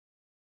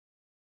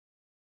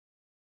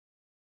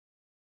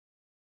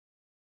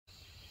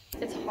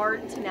It's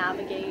hard to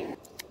navigate.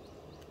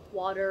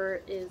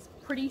 Water is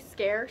pretty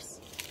scarce.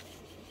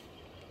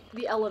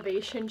 The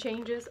elevation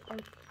changes are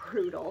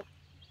brutal.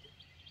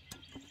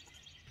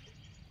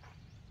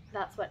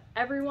 That's what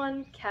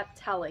everyone kept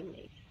telling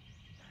me.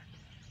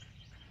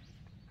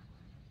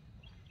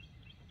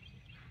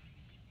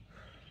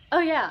 Oh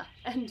yeah,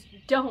 and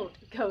don't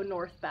go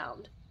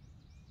northbound.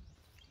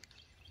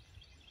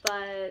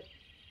 But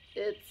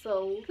it's a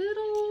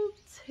little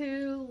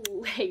too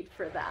late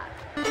for that.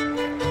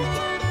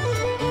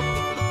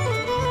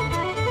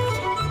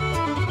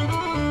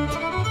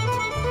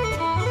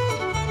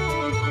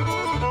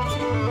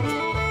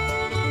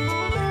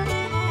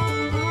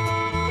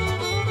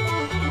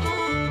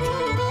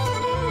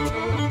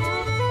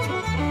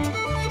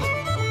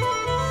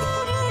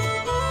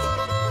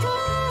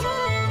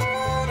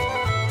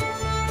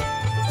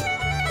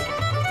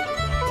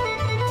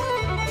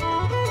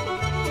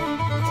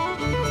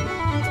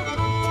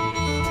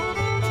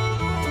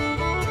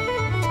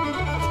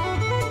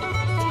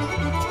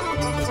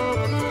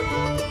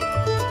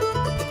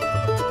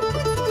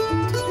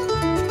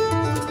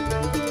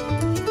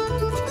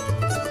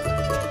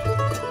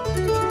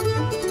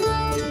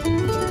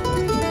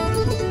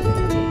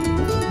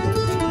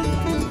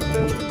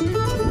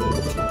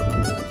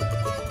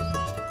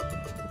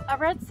 I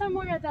read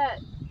somewhere that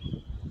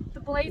the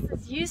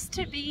blazes used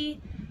to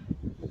be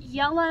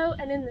yellow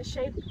and in the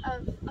shape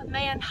of a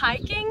man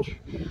hiking.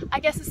 I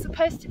guess it's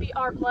supposed to be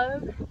Art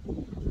Loeb.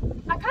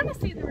 I kind of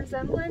see the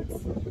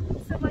resemblance.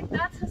 So like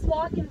that's his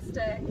walking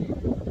stick,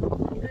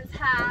 and his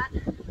hat,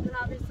 and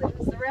obviously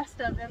there's the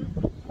rest of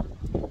him.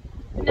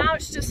 And now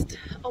it's just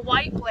a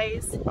white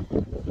blaze.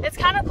 It's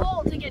kind of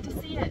cool to get to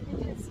see it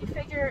because you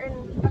figure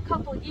in a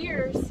couple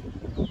years,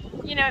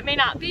 you know, it may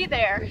not be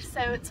there. So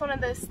it's one of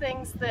those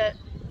things that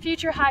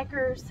future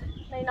hikers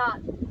may not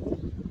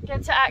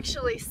get to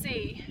actually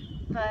see,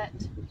 but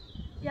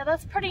yeah,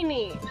 that's pretty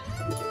neat.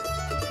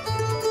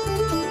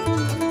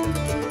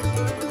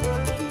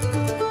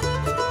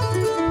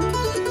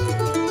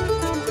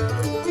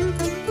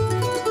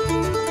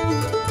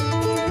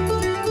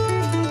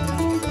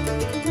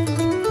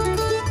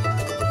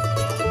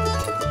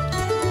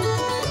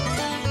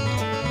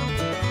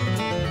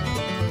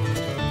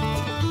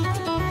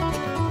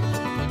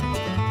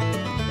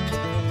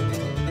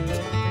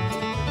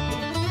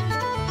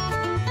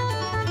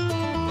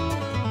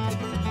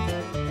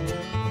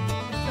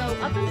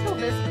 Up until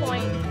this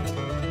point,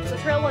 the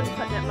trail wasn't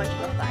putting up much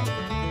of a fight.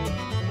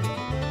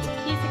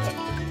 Piece of cake.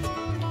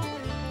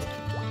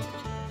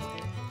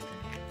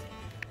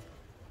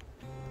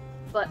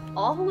 But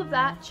all of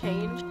that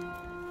changed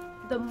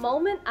the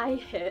moment I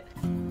hit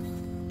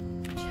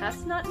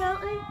Chestnut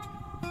Mountain,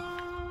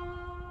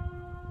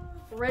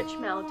 Rich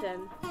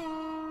Mountain,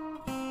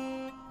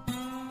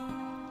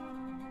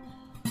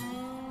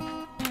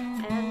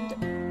 and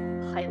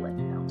Pilot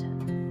Mountain.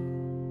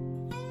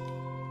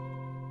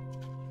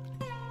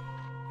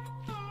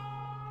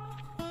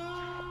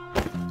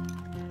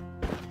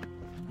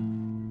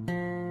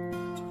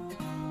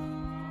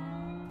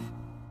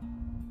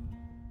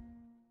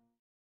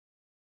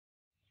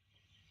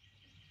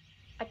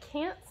 I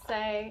can't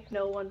say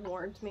no one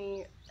warned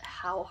me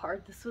how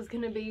hard this was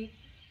gonna be,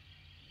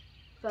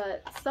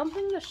 but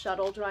something the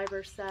shuttle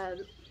driver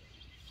said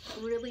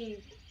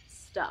really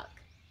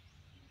stuck.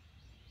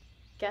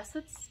 Guess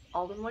it's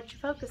all in what you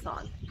focus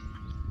on.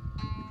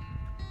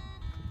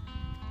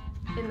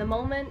 In the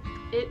moment,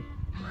 it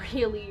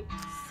really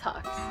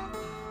sucks.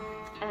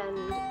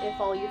 And if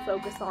all you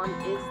focus on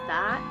is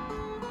that,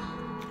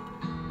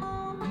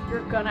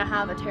 you're gonna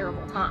have a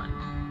terrible time.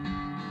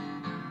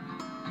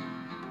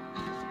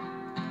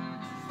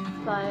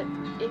 But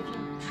if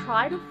you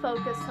try to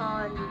focus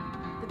on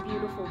the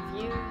beautiful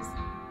views,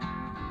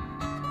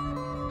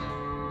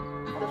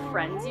 the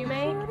friends you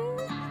make,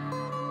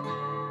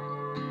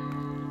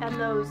 and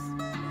those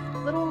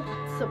little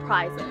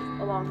surprises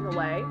along the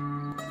way,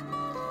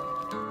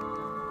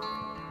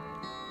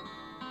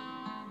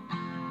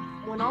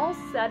 when all's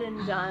said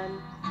and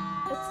done,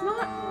 it's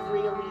not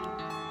really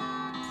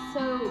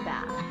so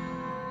bad.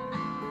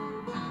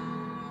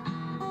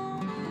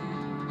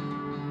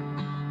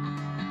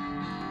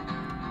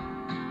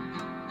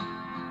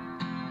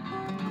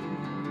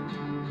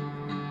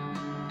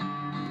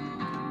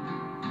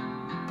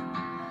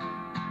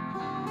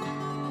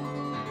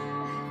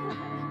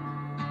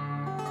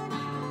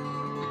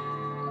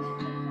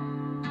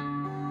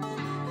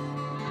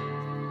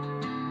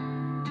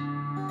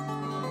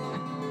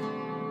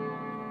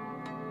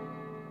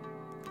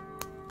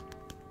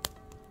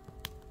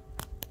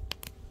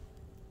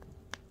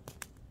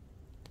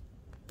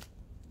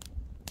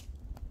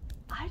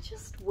 I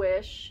just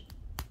wish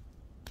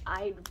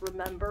I'd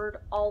remembered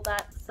all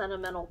that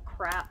sentimental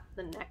crap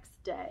the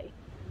next day.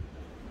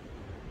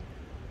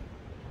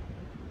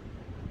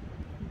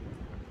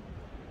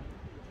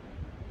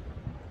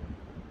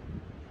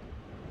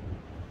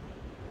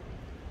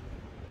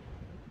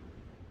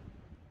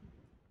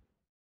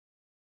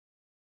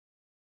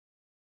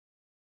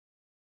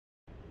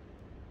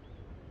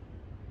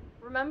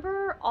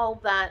 Remember all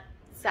that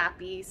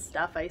sappy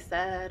stuff I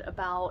said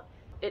about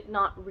it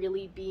not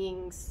really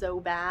being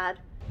so bad.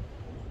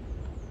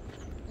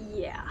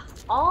 Yeah,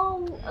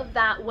 all of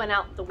that went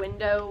out the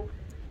window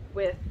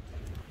with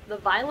the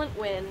violent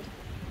wind,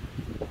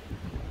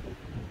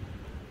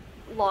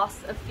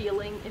 loss of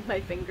feeling in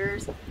my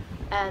fingers,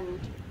 and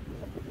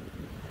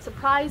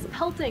surprise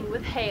pelting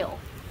with hail.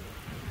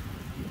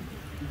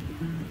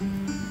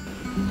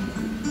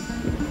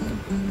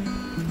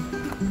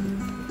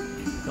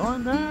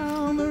 Going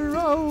down the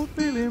road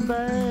feeling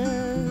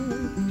bad.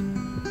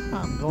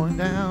 I'm going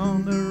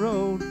down the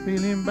road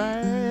feeling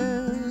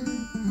bad.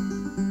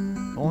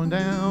 Going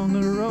down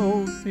the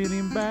road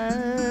feeling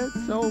bad,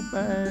 so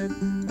bad.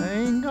 I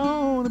ain't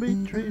gonna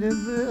be treated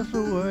this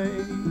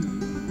way.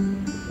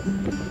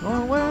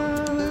 Going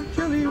where them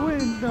chilly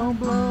winds don't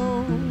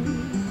blow.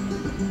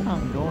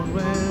 I'm going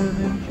where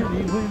them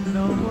chilly winds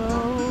don't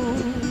blow.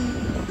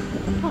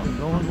 I'm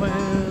going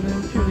where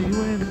them chilly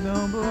winds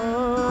don't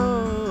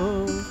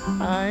blow.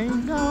 I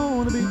ain't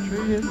gonna be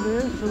treated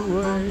this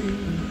way.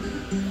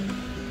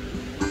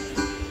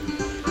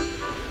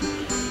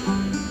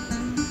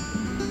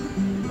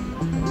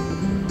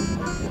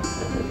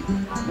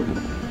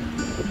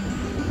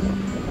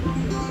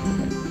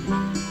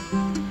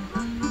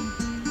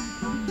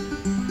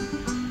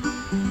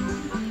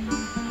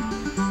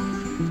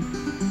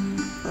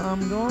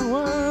 I'm going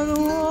where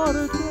the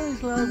water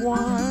tastes like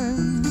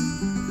wine.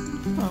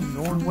 I'm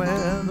going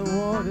where the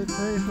water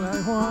tastes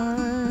like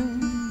wine.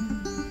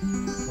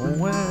 Going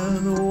where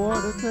the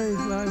water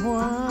tastes like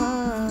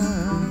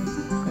wine.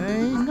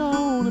 Ain't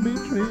gonna be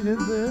treated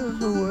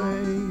this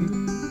way.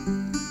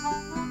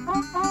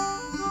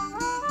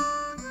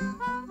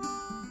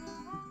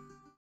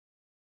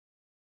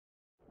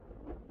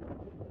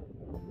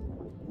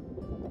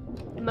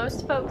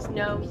 Most folks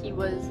know he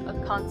was a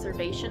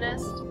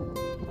conservationist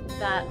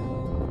that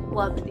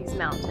loved these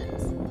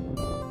mountains.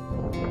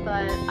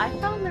 But I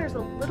found there's a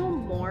little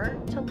more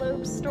to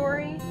Loeb's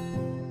story.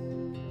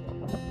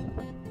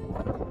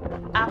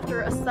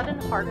 After a sudden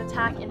heart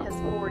attack in his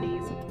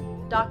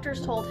 40s,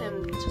 doctors told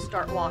him to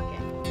start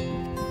walking.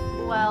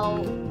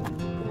 Well,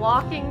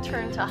 walking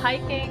turned to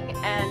hiking,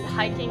 and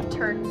hiking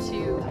turned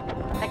to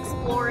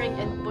exploring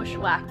and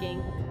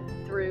bushwhacking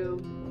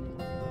through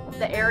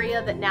the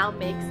area that now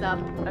makes up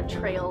a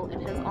trail in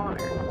his honor.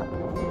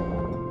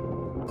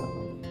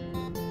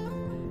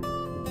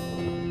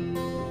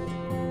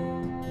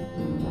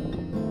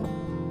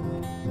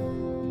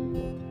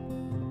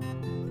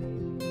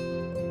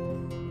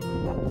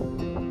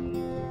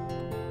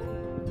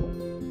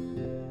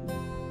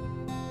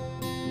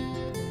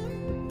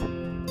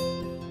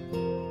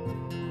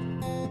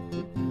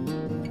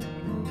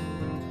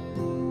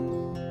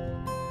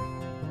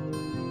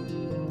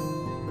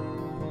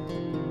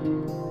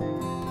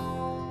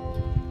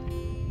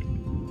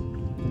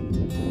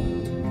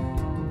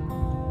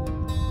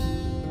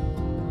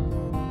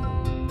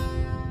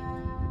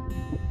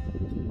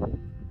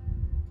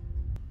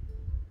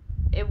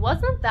 It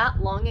wasn't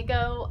that long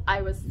ago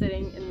I was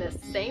sitting in this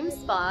same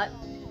spot,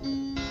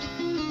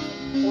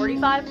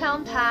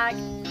 45-pound pack,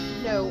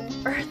 no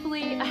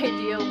earthly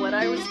idea what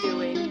I was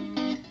doing.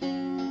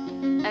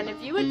 And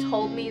if you had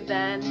told me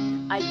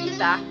then I'd be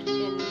back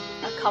in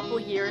a couple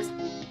years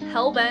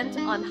hell-bent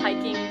on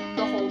hiking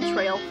the whole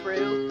trail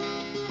through,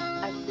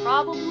 I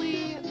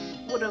probably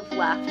would have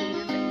laughed in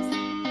your face.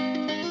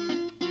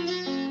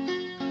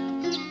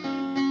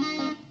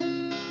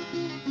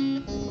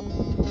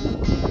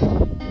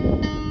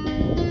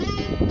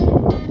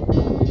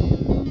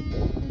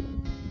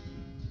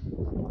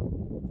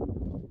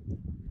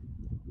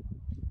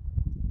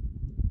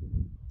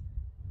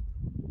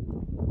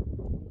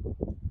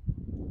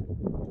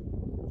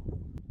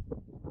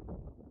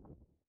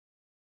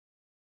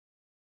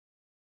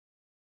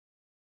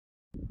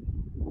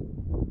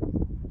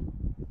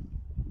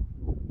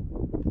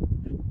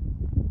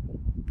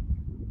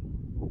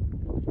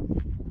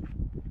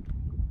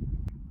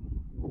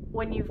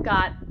 When you've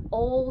got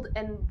old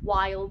and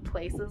wild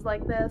places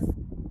like this,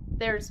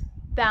 there's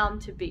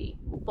bound to be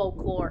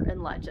folklore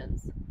and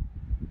legends.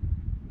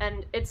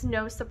 And it's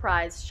no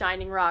surprise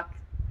Shining Rock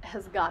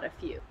has got a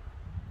few.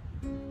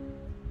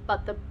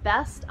 But the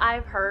best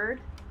I've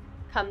heard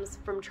comes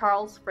from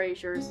Charles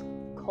Frazier's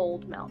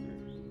Cold Mountain.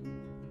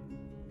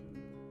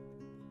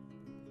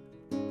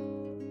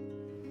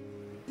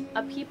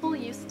 A people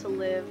used to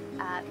live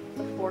at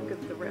the fork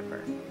of the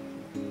river.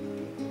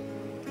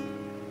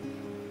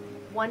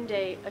 One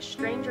day, a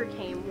stranger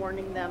came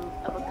warning them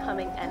of a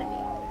coming enemy.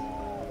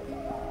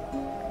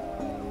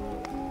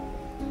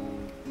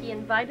 He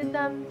invited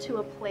them to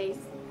a place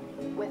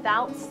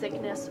without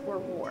sickness or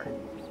war.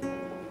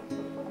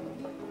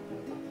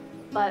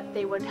 But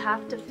they would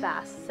have to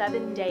fast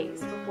 7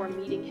 days before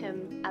meeting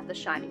him at the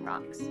Shining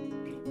Rocks.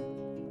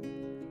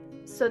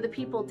 So the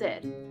people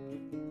did.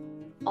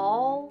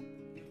 All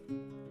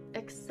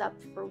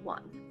except for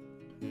one.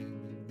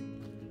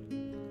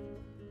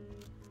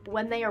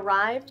 When they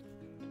arrived,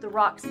 the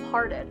rocks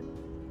parted,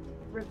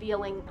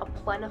 revealing a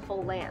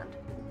plentiful land.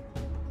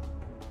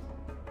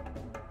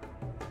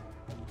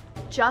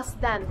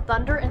 Just then,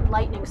 thunder and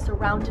lightning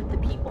surrounded the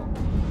people,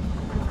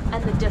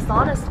 and the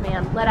dishonest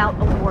man let out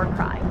a war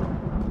cry.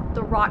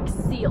 The rock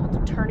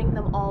sealed, turning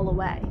them all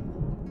away.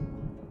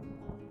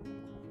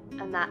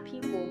 And that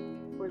people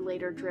were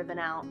later driven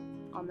out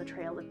on the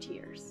Trail of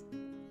Tears.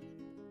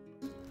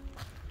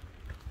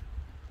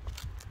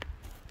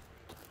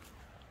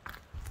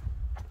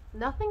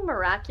 Nothing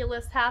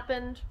miraculous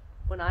happened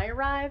when I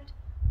arrived,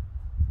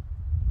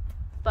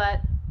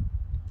 but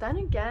then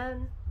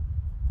again,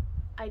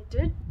 I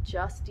did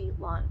just eat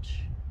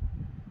lunch.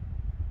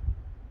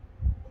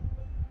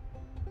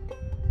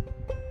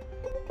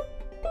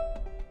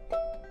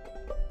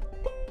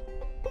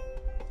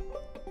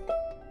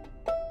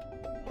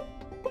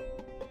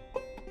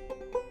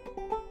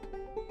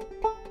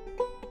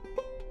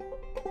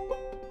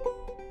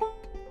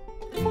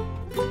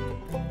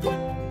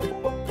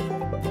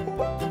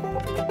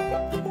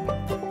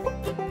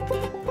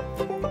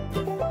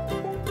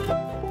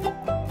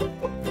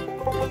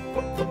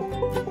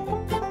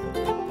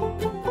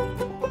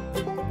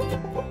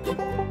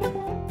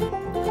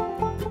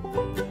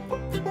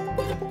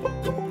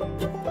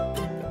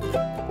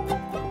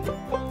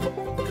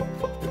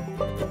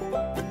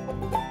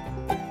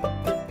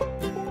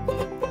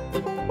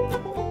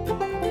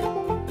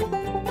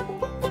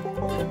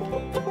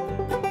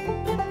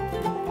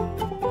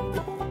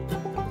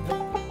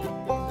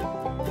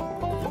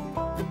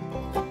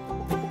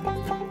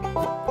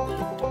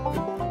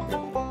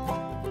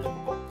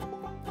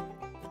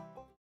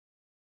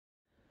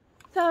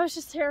 That was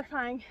just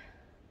terrifying.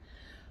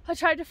 I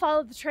tried to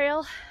follow the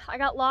trail. I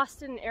got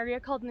lost in an area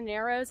called the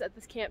Narrows at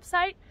this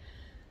campsite.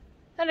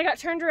 Then I got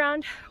turned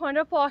around, wound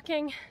up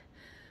walking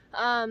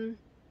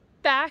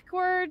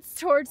backwards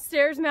towards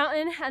Stairs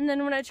Mountain, and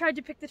then when I tried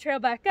to pick the trail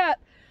back up,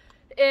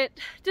 it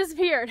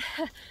disappeared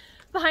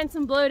behind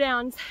some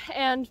blowdowns.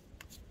 And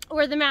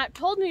where the map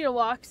told me to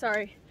walk,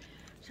 sorry,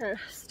 I'm trying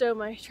to stow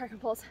my trekking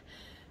poles,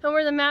 and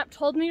where the map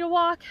told me to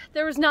walk,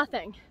 there was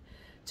nothing.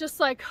 Just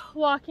like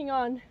walking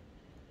on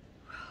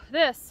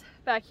this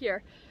back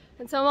here.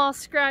 And so I'm all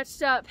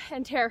scratched up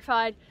and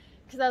terrified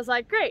because I was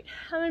like, great,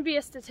 I'm gonna be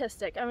a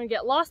statistic. I'm gonna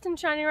get lost in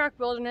Shiny Rock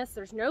Wilderness.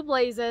 There's no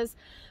blazes.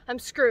 I'm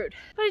screwed.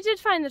 But I did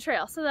find the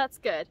trail, so that's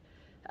good.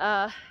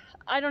 I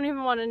don't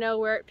even want to know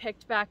where it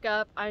picked back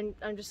up. I'm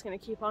just gonna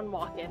keep on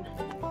walking.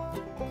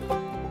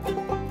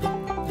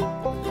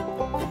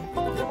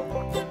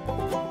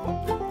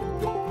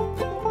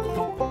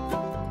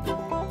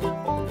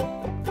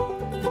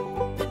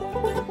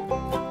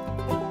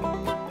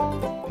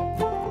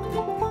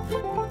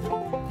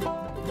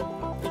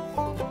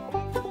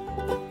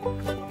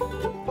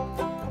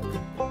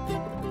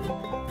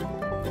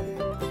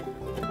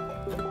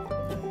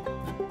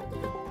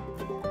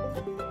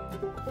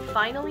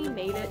 Finally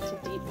made it to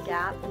Deep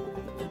Gap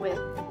with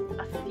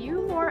a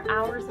few more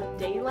hours of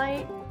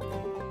daylight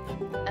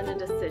and a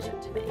decision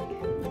to make.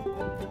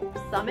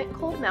 Summit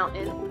Cold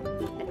Mountain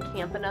and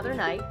camp another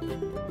night,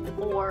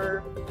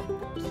 or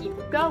keep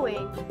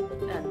going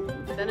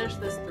and finish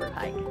this through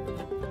hike.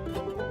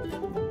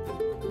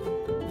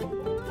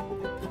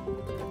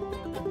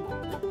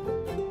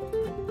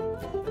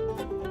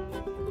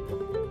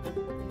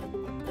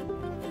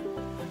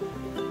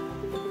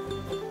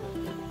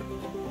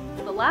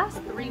 The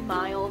last 3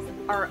 miles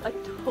are a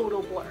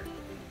total blur.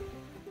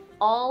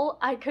 All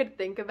I could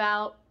think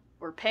about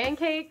were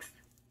pancakes,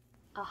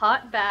 a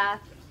hot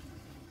bath,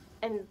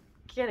 and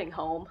getting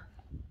home.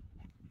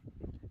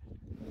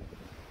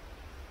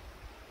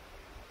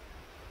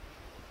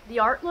 The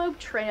Art Loeb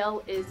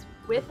Trail is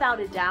without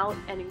a doubt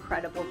an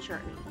incredible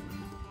journey,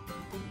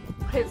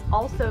 but it's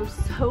also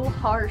so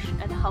harsh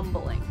and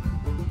humbling.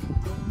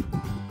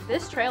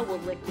 This trail will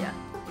lick you,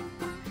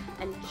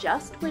 and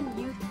just when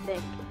you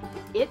think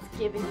it's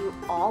giving you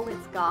all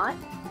it's got,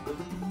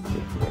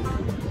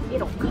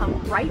 it'll come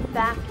right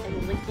back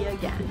and lick you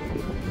again.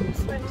 This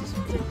is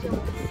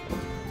ridiculous.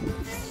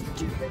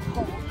 Stupid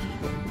hole.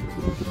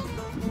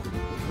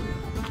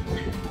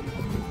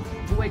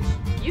 Which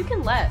you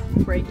can let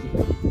break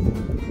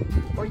you,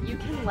 or you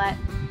can let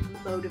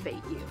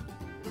motivate you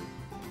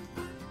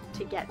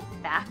to get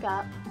back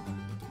up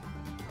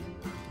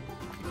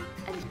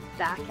and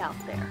back out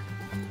there.